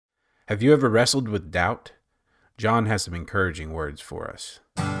Have you ever wrestled with doubt? John has some encouraging words for us.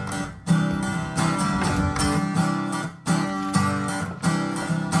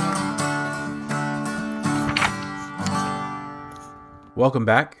 Welcome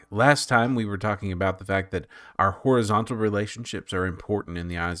back. Last time we were talking about the fact that our horizontal relationships are important in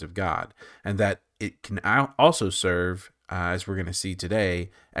the eyes of God, and that it can also serve, as we're going to see today,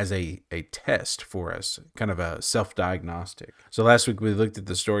 as a test for us, kind of a self-diagnostic. So last week we looked at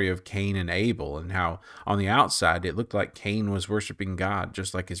the story of Cain and Abel, and how on the outside it looked like Cain was worshiping God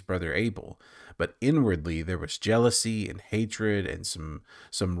just like his brother Abel, but inwardly there was jealousy and hatred and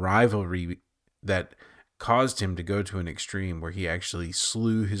some rivalry that caused him to go to an extreme where he actually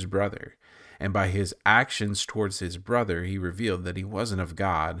slew his brother. And by his actions towards his brother, he revealed that he wasn't of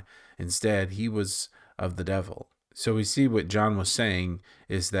God. Instead, he was of the devil. So we see what John was saying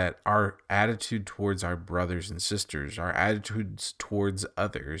is that our attitude towards our brothers and sisters, our attitudes towards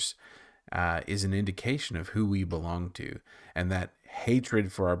others, is an indication of who we belong to. And that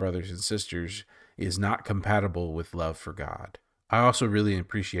hatred for our brothers and sisters is not compatible with love for God. I also really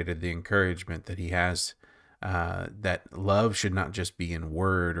appreciated the encouragement that he has, that love should not just be in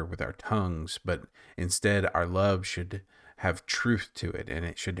word or with our tongues, but instead our love should have truth to it, and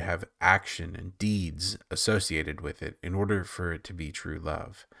it should have action and deeds associated with it in order for it to be true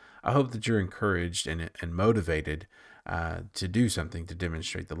love. I hope that you're encouraged and motivated to do something to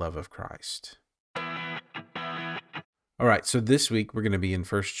demonstrate the love of Christ. All right, so this week we're going to be in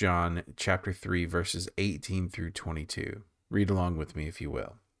 1 John chapter 3, verses 18 through 22. Read along with me if you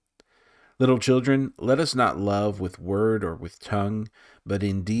will. Little children, let us not love with word or with tongue, but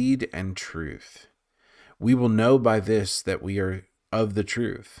in deed and truth. We will know by this that we are of the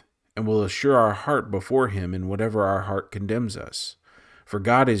truth, and will assure our heart before him in whatever our heart condemns us. For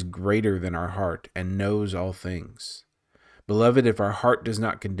God is greater than our heart and knows all things. Beloved, if our heart does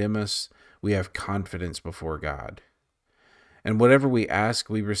not condemn us, we have confidence before God. And whatever we ask,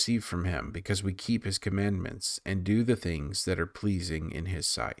 we receive from him, because we keep his commandments and do the things that are pleasing in his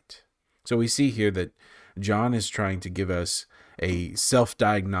sight. So we see here that John is trying to give us a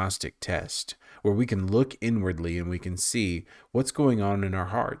self-diagnostic test where we can look inwardly and we can see what's going on in our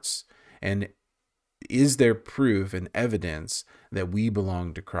hearts. And is there proof and evidence that we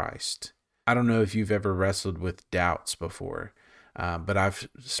belong to Christ? I don't know if you've ever wrestled with doubts before, but I've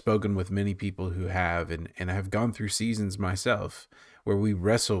spoken with many people who have, and I've gone through seasons myself where we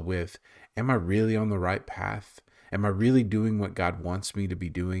wrestle with, am I really on the right path? Am I really doing what God wants me to be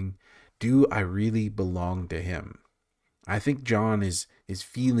doing? Do I really belong to him? I think John is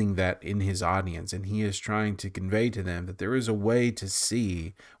feeling that in his audience, and he is trying to convey to them that there is a way to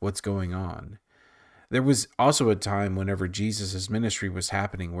see what's going on. There was also a time whenever Jesus' ministry was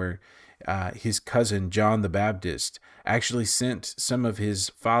happening where his cousin John the Baptist actually sent some of his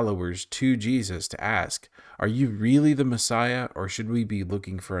followers to Jesus to ask, are you really the Messiah, or should we be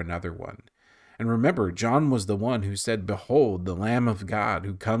looking for another one? And remember, John was the one who said, behold, the Lamb of God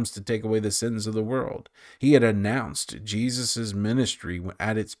who comes to take away the sins of the world. He had announced Jesus' ministry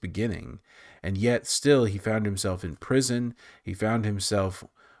at its beginning, and yet still he found himself in prison. He found himself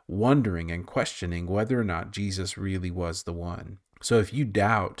wondering and questioning whether or not Jesus really was the one. So if you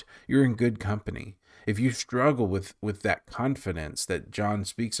doubt, you're in good company. If you struggle with that confidence that John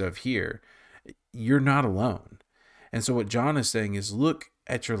speaks of here, you're not alone. And so what John is saying is, look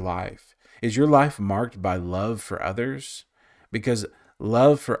at your life. Is your life marked by love for others? Because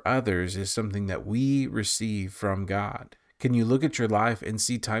love for others is something that we receive from God. Can you look at your life and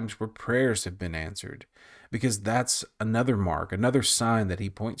see times where prayers have been answered? Because that's another mark, another sign that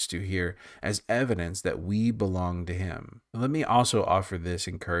he points to here as evidence that we belong to him. Let me also offer this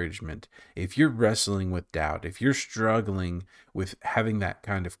encouragement. If you're wrestling with doubt, if you're struggling with having that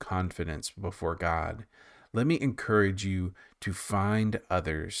kind of confidence before God, let me encourage you to find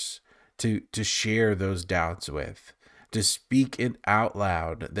others to share those doubts with, to speak it out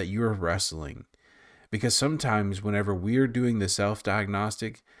loud that you're wrestling. Because sometimes whenever we're doing the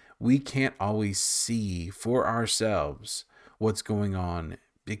self-diagnostic, we can't always see for ourselves what's going on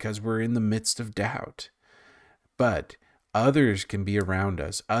because we're in the midst of doubt. But others can be around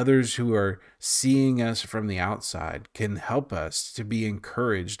us. Others who are seeing us from the outside can help us to be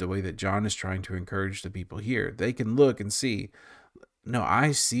encouraged the way that John is trying to encourage the people here. They can look and see, no,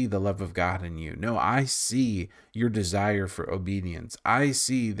 I see the love of God in you. No, I see your desire for obedience. I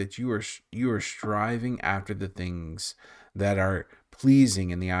see that you are striving after the things that are pleasing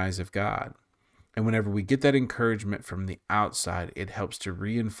in the eyes of God. And whenever we get that encouragement from the outside, it helps to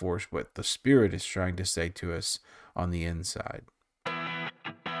reinforce what the Spirit is trying to say to us on the inside.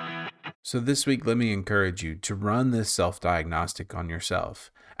 So this week, let me encourage you to run this self-diagnostic on yourself.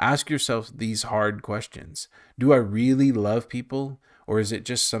 Ask yourself these hard questions. Do I really love people, or is it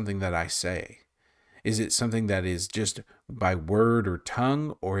just something that I say? Is it something that is just by word or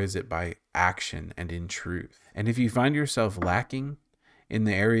tongue, or is it by action and in truth? And if you find yourself lacking in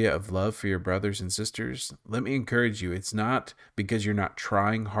the area of love for your brothers and sisters, let me encourage you. It's not because you're not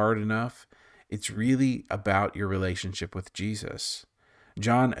trying hard enough. It's really about your relationship with Jesus.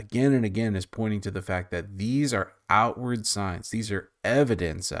 John again and again is pointing to the fact that these are outward signs. These are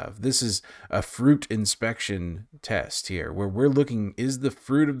evidence of. This is a fruit inspection test here where we're looking, is the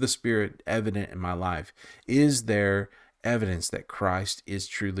fruit of the Spirit evident in my life? Is there evidence that Christ is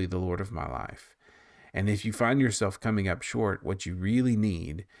truly the Lord of my life? And if you find yourself coming up short, what you really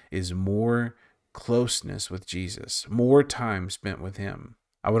need is more closeness with Jesus, more time spent with Him.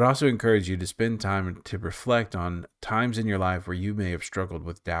 I would also encourage you to spend time to reflect on times in your life where you may have struggled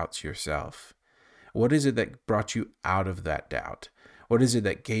with doubts yourself. What is it that brought you out of that doubt? What is it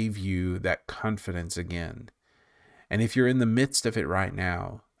that gave you that confidence again? And if you're in the midst of it right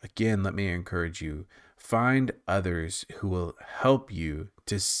now, again, let me encourage you, find others who will help you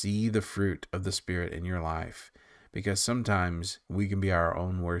to see the fruit of the Spirit in your life. Because sometimes we can be our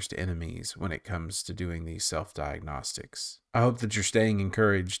own worst enemies when it comes to doing these self-diagnostics. I hope that you're staying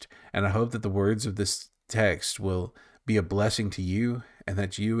encouraged, and I hope that the words of this text will be a blessing to you, and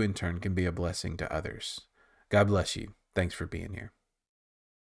that you in turn can be a blessing to others. God bless you. Thanks for being here.